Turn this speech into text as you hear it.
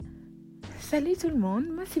Salut tout le monde,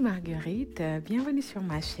 moi c'est Marguerite, bienvenue sur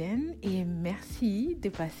ma chaîne et merci de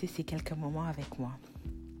passer ces quelques moments avec moi.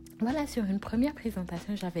 Voilà, sur une première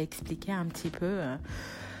présentation, j'avais expliqué un petit peu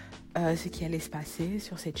ce qui allait se passer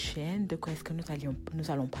sur cette chaîne, de quoi est-ce que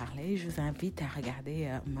nous allons parler. Je vous invite à regarder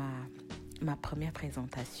ma première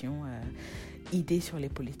présentation, idée sur les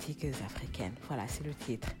politiques africaines. Voilà, c'est le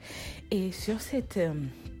titre. Et sur cet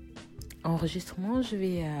enregistrement, je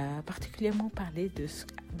vais particulièrement parler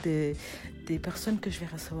des personnes que je vais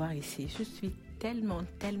recevoir ici. Je suis tellement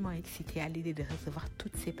excitée à l'idée de recevoir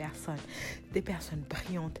toutes ces personnes, des personnes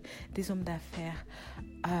brillantes, des hommes d'affaires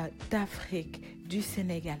d'Afrique, du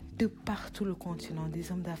Sénégal, de partout le continent,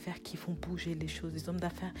 des hommes d'affaires qui font bouger les choses, des hommes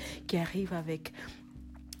d'affaires qui arrivent avec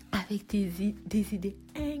des idées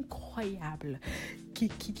incroyables,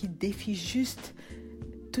 qui défient juste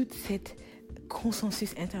toute cette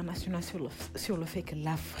consensus international sur le fait que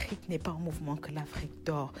l'Afrique n'est pas un mouvement, que l'Afrique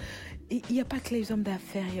dort. Il n'y a pas que les hommes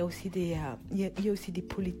d'affaires, il y a aussi des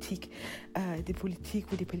politiques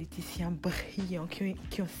ou des politiciens brillants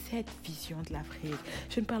qui ont cette vision de l'Afrique.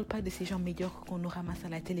 Je ne parle pas de ces gens médiocres qu'on nous ramasse à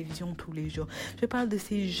la télévision tous les jours. Je parle de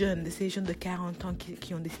ces jeunes de 40 ans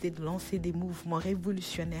qui ont décidé de lancer des mouvements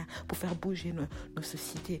révolutionnaires pour faire bouger nos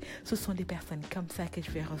sociétés. Ce sont des personnes comme ça que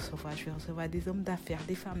je vais recevoir. Je vais recevoir des hommes d'affaires,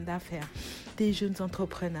 des femmes d'affaires, des jeunes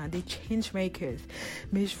entrepreneurs, des changemakers.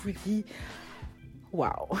 Mais je vous dis,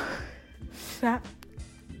 waouh, ça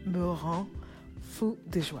me rend fou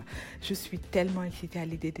de joie. Je suis tellement excitée à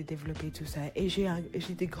l'idée de développer tout ça et j'ai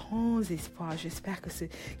des grands espoirs. J'espère que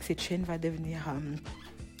cette chaîne va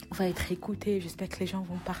être écoutée. J'espère que les gens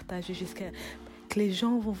vont partager, que les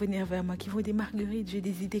gens vont venir vers moi, qui vont dire Marguerite, j'ai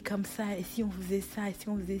des idées comme ça, et si on faisait ça, et si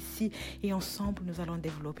on faisait ci, et ensemble nous allons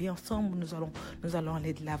développer, ensemble nous allons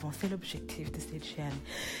aller de l'avant. C'est l'objectif de cette chaîne.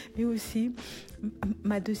 Mais aussi,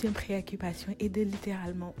 ma deuxième préoccupation est de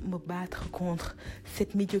littéralement me battre contre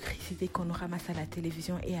cette médiocrité qu'on nous ramasse à la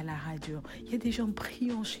télévision et à la radio. Il y a des gens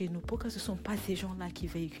brillants chez nous. Pourquoi ce ne sont pas ces gens-là qui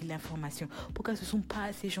véhiculent l'information? Pourquoi ce ne sont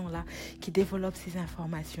pas ces gens-là qui développent ces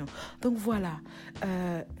informations? Donc voilà,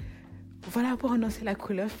 pour annoncer la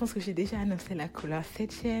couleur. Je pense que j'ai déjà annoncé la couleur.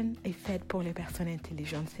 Cette chaîne est faite pour les personnes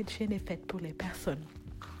intelligentes. Cette chaîne est faite pour les personnes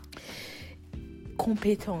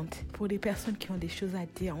compétentes, pour les personnes qui ont des choses à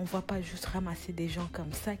dire. On ne va pas juste ramasser des gens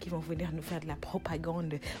comme ça qui vont venir nous faire de la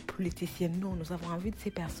propagande politicienne. Non, nous avons envie de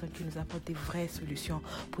ces personnes qui nous apportent des vraies solutions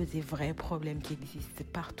pour des vrais problèmes qui existent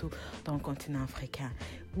partout dans le continent africain.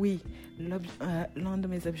 Oui, l'un de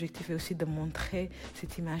mes objectifs est aussi de montrer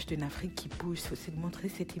cette image d'une Afrique qui bouge, c'est aussi de montrer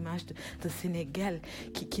cette image de Sénégal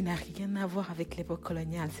qui n'a rien à voir avec l'époque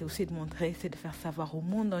coloniale. C'est aussi de montrer, c'est de faire savoir au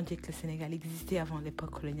monde entier que le Sénégal existait avant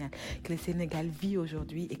l'époque coloniale, que le Sénégal vit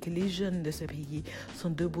aujourd'hui et que les jeunes de ce pays sont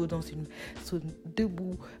debout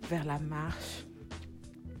vers la marche.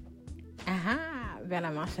 Vers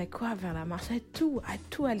la marche à quoi? Vers la marche à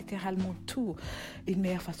littéralement tout. Une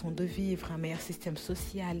meilleure façon de vivre, un meilleur système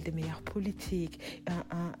social, des meilleures politiques,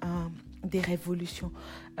 des révolutions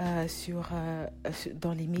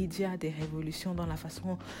dans les médias, des révolutions dans la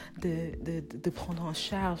façon de prendre en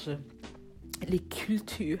charge les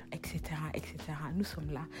cultures, etc. Nous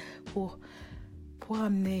sommes là pour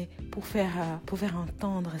faire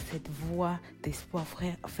entendre cette voix d'espoir,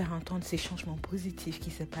 faire entendre ces changements positifs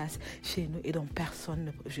qui se passent chez nous et dont personne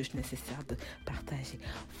ne juge nécessaire de partager.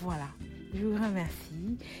 Voilà, je vous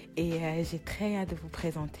remercie et j'ai très hâte de vous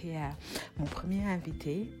présenter mon premier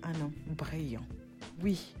invité, un homme brillant.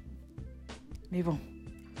 Oui, mais bon,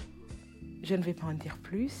 je ne vais pas en dire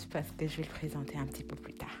plus parce que je vais le présenter un petit peu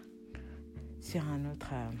plus tard sur un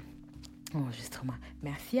autre enregistrement.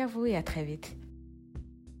 Merci à vous et à très vite.